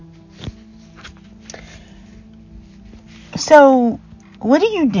So, what do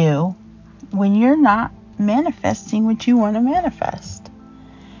you do when you're not manifesting what you want to manifest?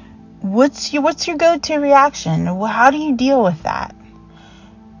 What's your go-to reaction? How do you deal with that?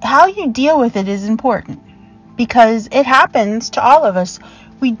 How you deal with it is important because it happens to all of us.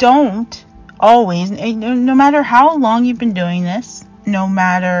 We don't always, no matter how long you've been doing this, no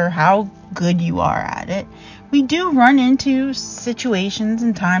matter how good you are at it, we do run into situations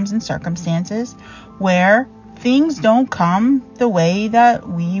and times and circumstances where things don't come the way that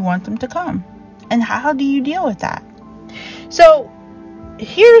we want them to come. And how do you deal with that? So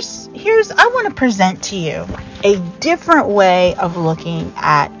here's I want to present to you a different way of looking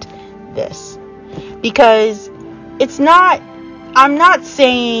at this, because it's not, I'm not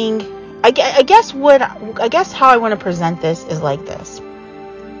saying, I guess how I want to present this is like this.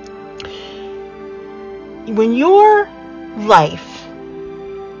 When your life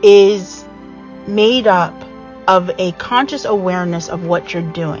is made up of a conscious awareness of what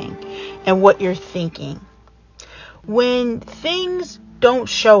you're doing and what you're thinking, when things don't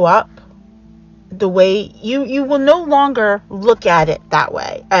show up the way you will no longer look at it that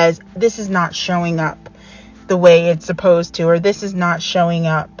way, as this is not showing up the way it's supposed to, or this is not showing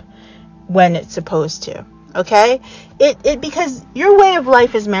up when it's supposed to. Okay, it because your way of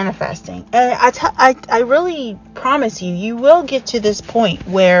life is manifesting, and I really promise you will get to this point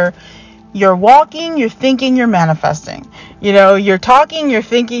where you're walking, you're thinking, you're manifesting. You're talking, you're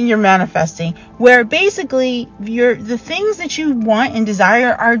thinking, you're manifesting. Where basically the things that you want and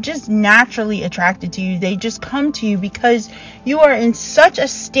desire are just naturally attracted to you. They just come to you because you are in such a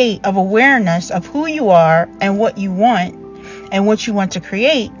state of awareness of who you are and what you want to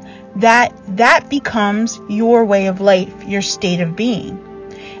create, that becomes your way of life, your state of being.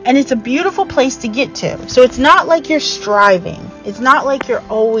 And it's a beautiful place to get to. So it's not like you're striving. It's not like you're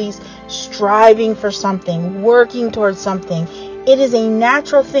always striving for something, working towards something. It is a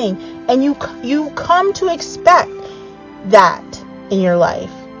natural thing. And you come to expect that in your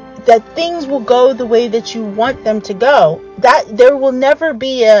life. That things will go the way that you want them to go. That there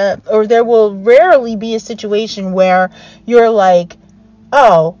will rarely be a situation where you're like,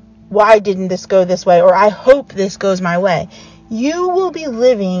 oh, why didn't this go this way? Or I hope this goes my way. You will be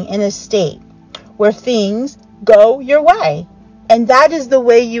living in a state where things go your way. And that is the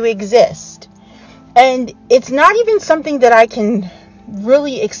way you exist. And it's not even something that I can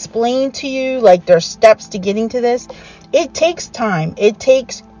really explain to you. Like, there's steps to getting to this. It takes time. It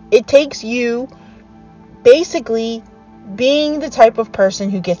takes you basically being the type of person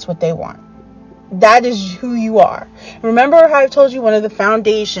who gets what they want. That is who you are. Remember how I told you one of the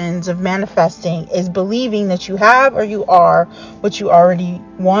foundations of manifesting is believing that you have or you are what you already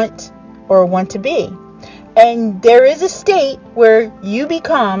want or want to be. And there is a state where you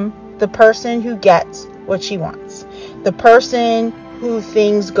become the person who gets what she wants. The person who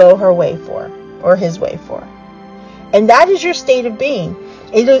things go her way for or his way for. And that is your state of being.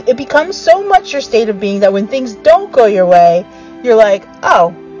 It becomes so much your state of being that when things don't go your way, you're like,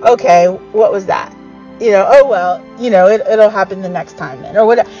 oh, okay, what was that? Oh well, it'll happen the next time then, or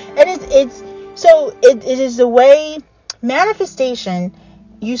whatever. And it is the way manifestation.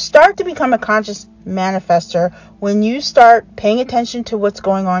 You start to become a conscious manifester when you start paying attention to what's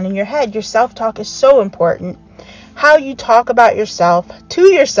going on in your head. Your self-talk is so important. How you talk about yourself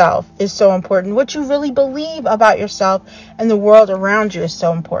to yourself is so important. What you really believe about yourself and the world around you is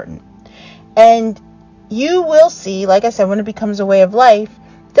so important. And you will see, like I said, when it becomes a way of life,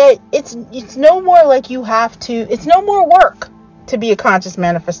 that it's no more like you have to, it's no more work to be a conscious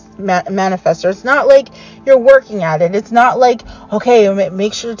manifester. It's not like you're working at it. It's not like, okay,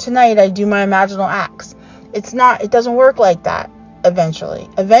 make sure tonight I do my imaginal acts. It doesn't work like that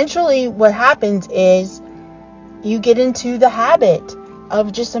Eventually, what happens is you get into the habit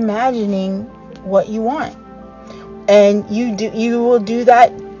of just imagining what you want. And you will do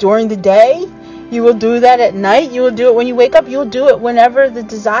that during the day. You will do that at night. You will do it when you wake up. You'll do it whenever the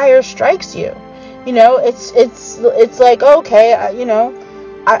desire strikes you. It's like, okay,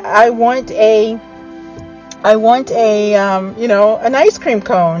 I want an ice cream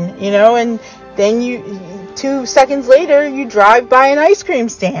cone, and then 2 seconds later, you drive by an ice cream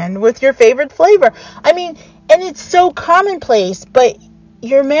stand with your favorite flavor. I mean, and it's so commonplace, but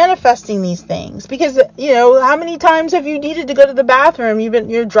you're manifesting these things because, how many times have you needed to go to the bathroom?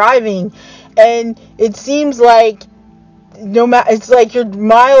 You're driving and it seems like it's like you're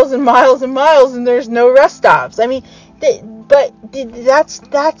miles and miles and miles and there's no rest stops. I mean, that's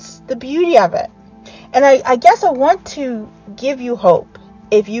the beauty of it. And I guess I want to give you hope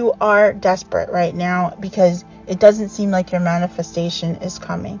if you are desperate right now because It doesn't seem like your manifestation is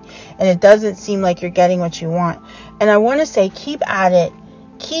coming. And it doesn't seem like you're getting what you want. And I want to say, keep at it.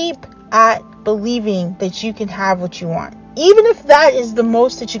 Keep at believing that you can have what you want. Even if that is the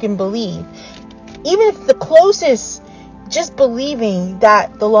most that you can believe. Even if the closest, just believing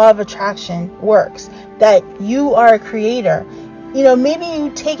that the law of attraction works. That you are a creator. Maybe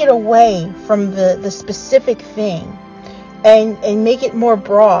you take it away from the specific thing. And make it more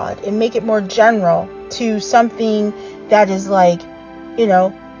broad and make it more general to something that is like,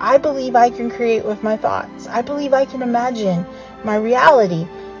 I believe I can create with my thoughts. I believe I can imagine my reality.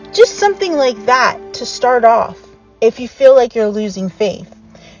 Just something like that to start off if you feel like you're losing faith.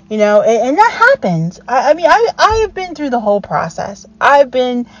 And that happens. I have been through the whole process. I've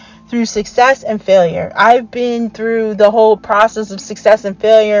been through success and failure. I've been through the whole process of success and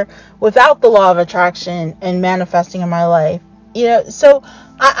failure without the law of attraction and manifesting in my life. So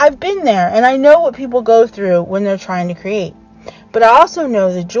I've been there, and I know what people go through when they're trying to create. But I also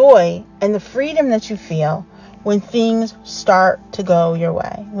know the joy and the freedom that you feel when things start to go your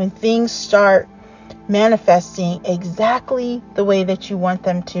way, when things start manifesting exactly the way that you want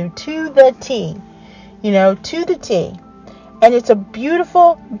them to the T, to the T. And it's a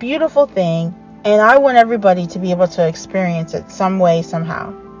beautiful, beautiful thing. And I want everybody to be able to experience it some way,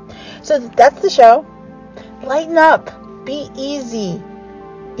 somehow. So that's the show. Lighten up. Be easy.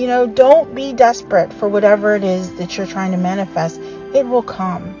 Don't be desperate for whatever it is that you're trying to manifest. It will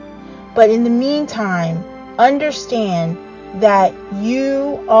come. But in the meantime, understand that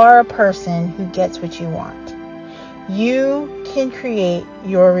you are a person who gets what you want. You can create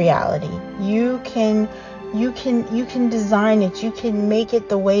your reality. You can design it. You can make it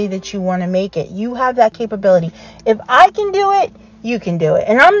the way that you want to make it. You have that capability. If I can do it, you can do it.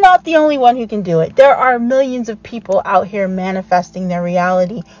 And I'm not the only one who can do it. There are millions of people out here manifesting their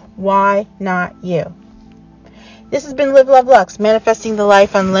reality. Why not you? This has been Live, Love, Lux, Manifesting the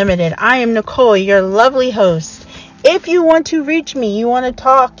Life Unlimited. I am Nicole, your lovely host. If you want to reach me, you want to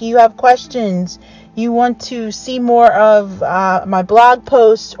talk, you have questions, you want to see more of my blog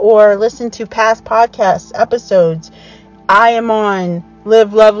posts or listen to past podcast episodes, I am on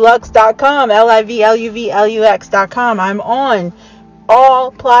livelovelux.com, LIVLUVLUX.com. I'm on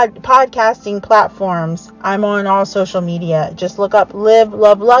all podcasting platforms. I'm on all social media. Just look up Live,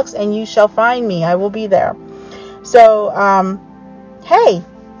 Love, Lux and you shall find me. I will be there. So, hey,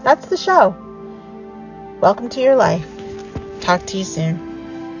 that's the show. Welcome to your life. Talk to you soon.